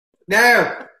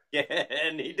Now, Yeah,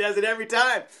 and he does it every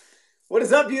time. What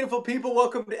is up, beautiful people?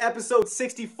 Welcome to episode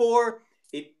 64.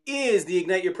 It is the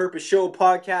Ignite Your Purpose Show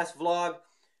podcast vlog.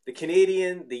 The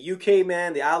Canadian, the UK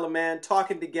man, the Isle of Man,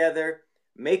 talking together,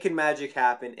 making magic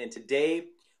happen. And today,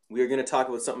 we are going to talk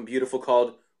about something beautiful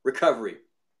called recovery.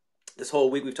 This whole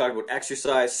week, we've talked about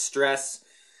exercise, stress,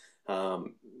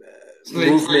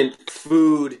 movement,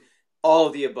 food, all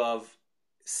of the above,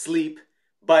 sleep.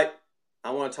 But I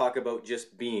want to talk about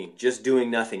just being, just doing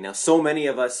nothing. Now, so many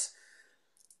of us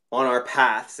on our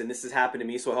paths, and this has happened to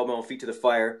me, so I hold my own feet to the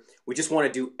fire, we just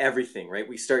want to do everything, right?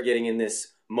 We start getting in this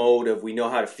mode of we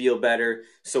know how to feel better,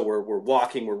 so we're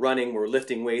walking, we're running, we're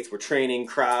lifting weights, we're training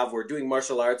Krav, we're doing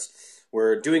martial arts,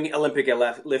 we're doing Olympic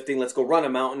lifting, let's go run a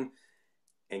mountain.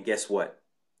 And guess what?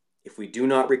 If we do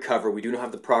not recover, we do not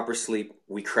have the proper sleep,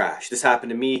 we crash. This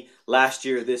happened to me last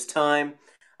year this time.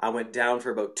 I went down for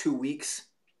about 2 weeks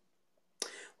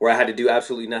where I had to do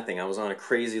absolutely nothing. I was on a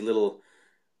crazy little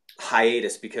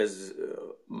hiatus because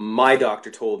my doctor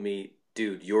told me,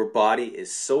 dude, your body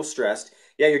is so stressed.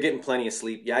 Yeah, you're getting plenty of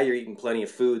sleep. Yeah, you're eating plenty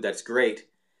of food. That's great.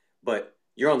 But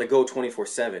you're on the go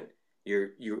 24/7.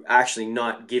 You're actually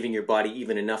not giving your body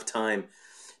even enough time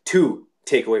to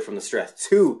take away from the stress,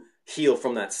 to heal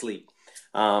from that sleep.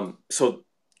 And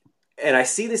I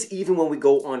see this even when we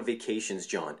go on vacations,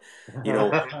 John. You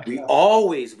know, we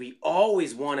always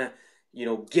want to,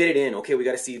 get it in. Okay, we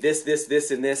got to see this,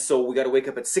 and this. So we got to wake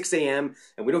up at 6 a.m.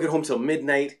 and we don't get home till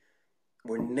midnight.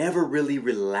 We're never really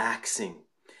relaxing.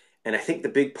 And I think the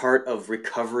big part of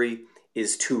recovery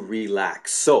is to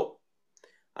relax. So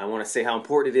I want to say how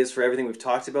important it is for everything we've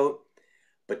talked about,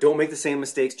 but don't make the same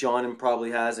mistakes John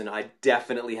probably has, and I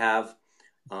definitely have.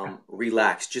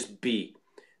 Relax, just be.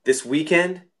 This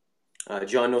weekend,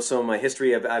 John knows some of my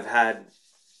history. I've had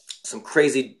some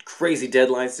crazy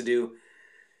deadlines to do.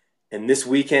 And this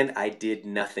weekend, I did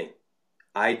nothing.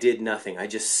 I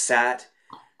just sat,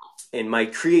 and my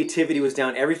creativity was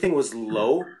down. Everything was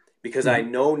low because I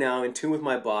know now, in tune with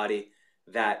my body,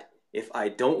 that if I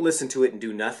don't listen to it and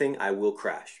do nothing, I will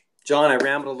crash. John, I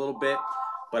rambled a little bit,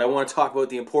 but I want to talk about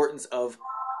the importance of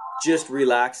just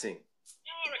relaxing.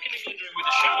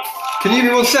 can you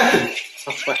give me 1 second?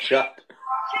 Oh my God.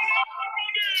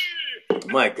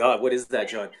 My God, what is that,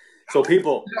 John? So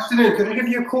people, Good afternoon. Can I give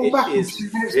you a call back in 2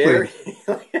 minutes,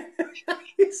 please?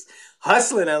 He's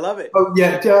hustling. I love it. Oh,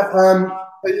 yeah.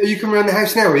 Are you coming around the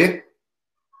house now, are you?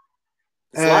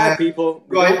 It's live, people.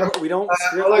 We don't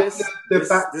script like this.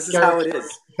 back This is how it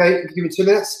is. Okay, give me 2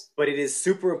 minutes. But it is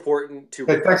super important to,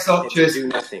 Thanks a lot. to Cheers. do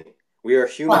nothing. We are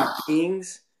human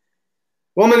beings.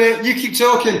 1 minute. You keep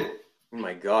talking. Oh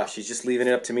my gosh, he's just leaving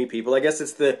it up to me, people. I guess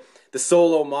it's the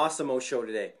solo Massimo show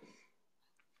today.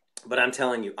 But I'm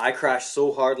telling you, I crashed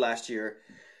so hard last year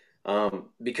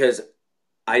because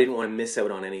I didn't want to miss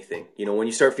out on anything. You know, when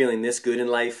you start feeling this good in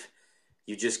life,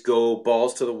 you just go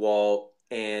balls to the wall.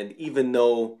 And even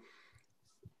though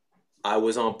I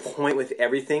was on point with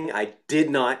everything, I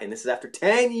did not, and this is after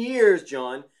 10 years,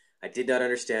 John, I did not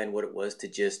understand what it was to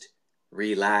just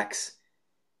relax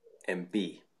and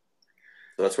be.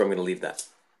 So that's where I'm going to leave that.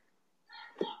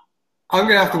 I'm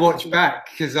going to have to watch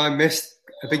back because I missed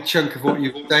a big chunk of what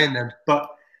you were saying then. But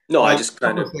no, I just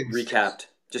kind of recapped.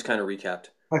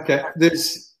 Okay,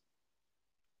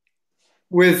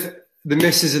 with the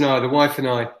missus and I, the wife and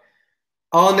I,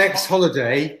 our next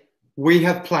holiday, we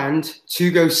have planned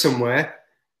to go somewhere.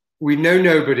 We know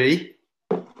nobody.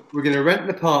 We're going to rent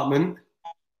an apartment,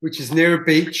 which is near a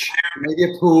beach,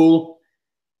 maybe a pool,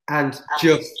 and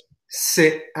just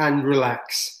sit and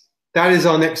relax. That is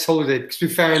our next holiday because we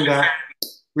found that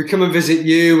we come and visit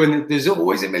you, and there's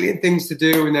always a million things to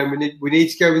do, and then we need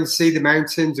to go and see the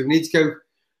mountains, and we need to go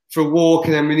for a walk,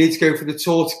 and then we need to go for the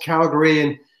tour to Calgary,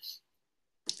 and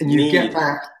you get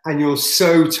back and you're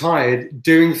so tired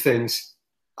doing things.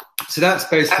 So that's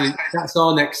basically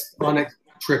our next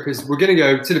trip is we're going to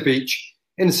go to the beach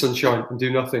in the sunshine and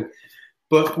do nothing.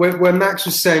 But when Max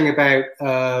was saying about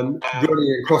running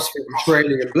and CrossFit and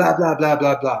training and blah blah blah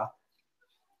blah blah,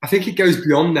 I think it goes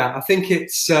beyond that. I think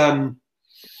it's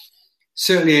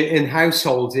certainly in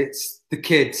households, it's the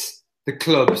kids, the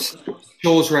clubs,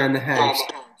 chores around the house,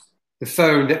 the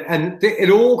phone, and it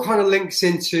all kind of links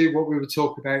into what we were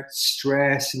talking about,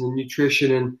 stress and the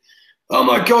nutrition and, oh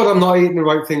my God, I'm not eating the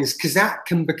right things, because that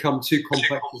can become too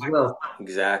complex as well.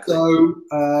 Exactly. So,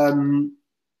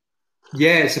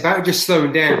 yeah, it's about just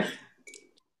slowing down.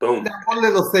 Boom. Now, one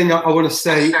little thing I want to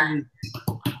say,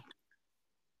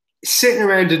 sitting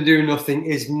around and doing nothing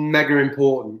is mega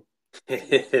important.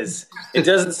 It is. It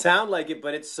doesn't sound like it,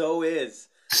 but it so is.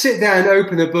 Sit down,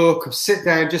 open a book, or sit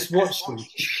down, just watch some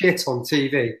shit on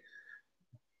TV.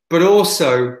 But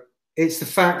also, it's the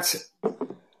fact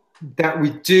that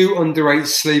we do underrate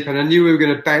sleep. And I knew we were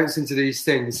going to bounce into these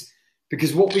things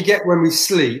because what we get when we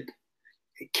sleep,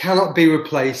 it cannot be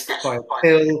replaced by a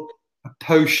pill, a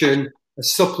potion, a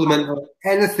supplement, or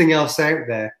anything else out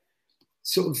there.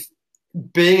 Sort of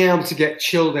being able to get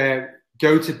chilled out,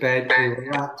 go to bed in a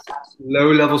relaxed,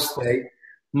 low-level state,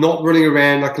 not running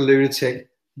around like a lunatic,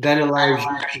 then allows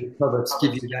you to recover, to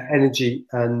give you that energy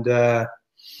and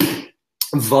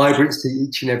vibrancy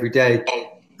each and every day.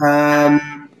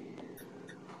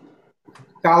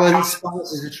 Balance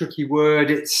is a tricky word.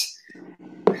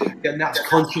 And that's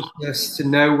consciousness, to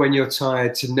know when you're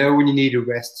tired, to know when you need a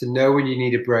rest, to know when you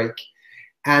need a break,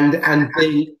 and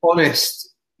being honest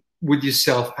with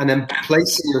yourself, and then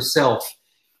placing yourself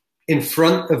in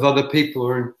front of other people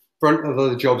or in front of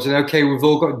other jobs. And okay, we've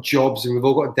all got jobs and we've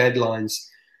all got deadlines,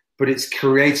 but it's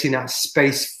creating that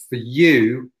space for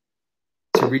you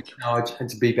to recharge and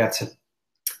to be better.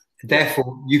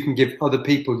 Therefore, you can give other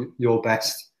people your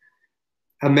best.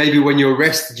 And maybe when you're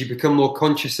rested, you become more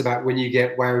conscious about when you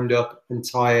get wound up and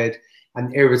tired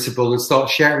and irritable and start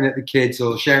shouting at the kids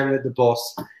or shouting at the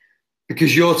boss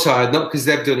because you're tired, not because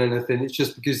they've done anything. It's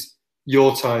just because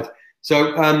you're tired.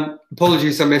 So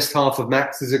apologies, I missed half of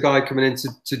Max. There's a guy coming in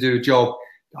to do a job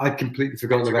I'd completely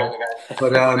forgotten about.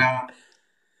 But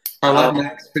I'll let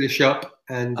Max finish up.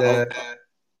 And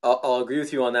I'll agree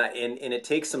with you on that. And it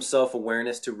takes some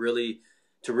self-awareness to really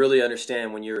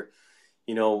understand when you're,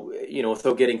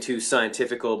 without getting too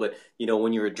scientifical, but,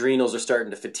 when your adrenals are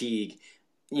starting to fatigue,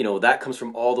 that comes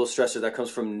from all those stressors. That comes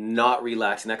from not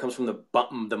relaxing. That comes from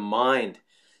the mind.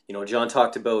 John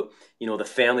talked about, the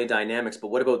family dynamics, but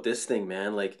what about this thing,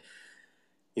 man? Like,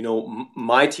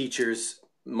 my teachers,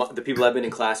 the people I've been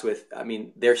in class with, I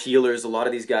mean, they're healers. A lot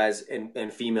of these guys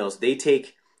and females,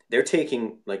 they're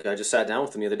taking, like I just sat down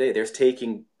with them the other day, they're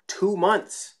taking 2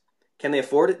 months. Can they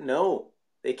afford it? No,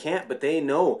 they can't, but they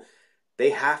know they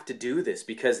have to do this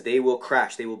because they will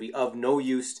crash. They will be of no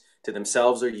use to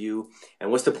themselves or you.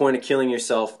 And what's the point of killing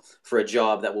yourself for a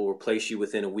job that will replace you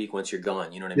within a week once you're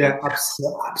gone? You know what I mean? Yeah,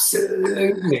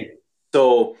 absolutely.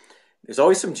 So there's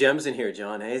always some gems in here,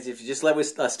 John. Hey, if you just let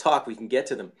us talk, we can get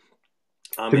to them.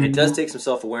 And it does take some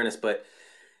self-awareness, but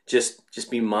just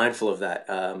be mindful of that.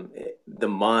 The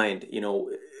mind,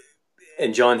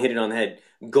 and John hit it on the head.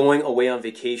 Going away on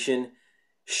vacation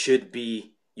should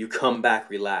be you come back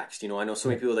relaxed. I know so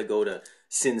many people that go to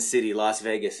Sin City, Las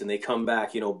Vegas, and they come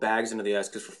back, bags under the eyes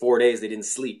because for 4 days they didn't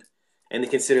sleep. And they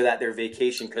consider that their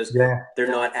vacation because they're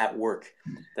not at work.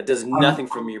 That does nothing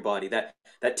from your body. That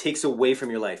takes away from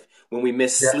your life. When we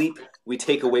miss sleep, we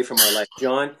take away from our life.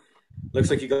 John, looks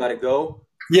like you got to go.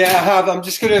 Yeah, I have. I'm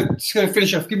just gonna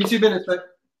finish off. Give me 2 minutes, mate.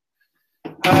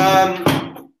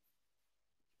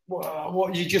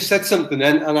 What you just said something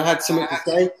then, and I had something to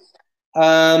say.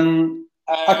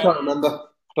 I can't remember,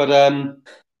 but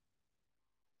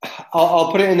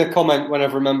I'll put it in the comment when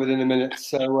I've remembered in a minute.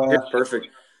 So perfect.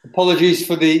 Apologies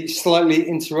for the slightly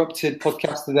interrupted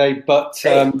podcast today, but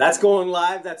hey, that's going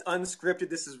live. That's unscripted.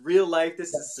 This is real life.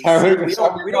 This is sincere.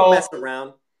 We don't mess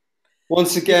around.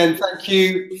 Once again, thank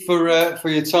you for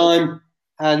your time,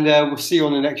 and we'll see you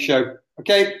on the next show.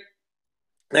 Okay.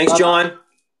 Thanks, John.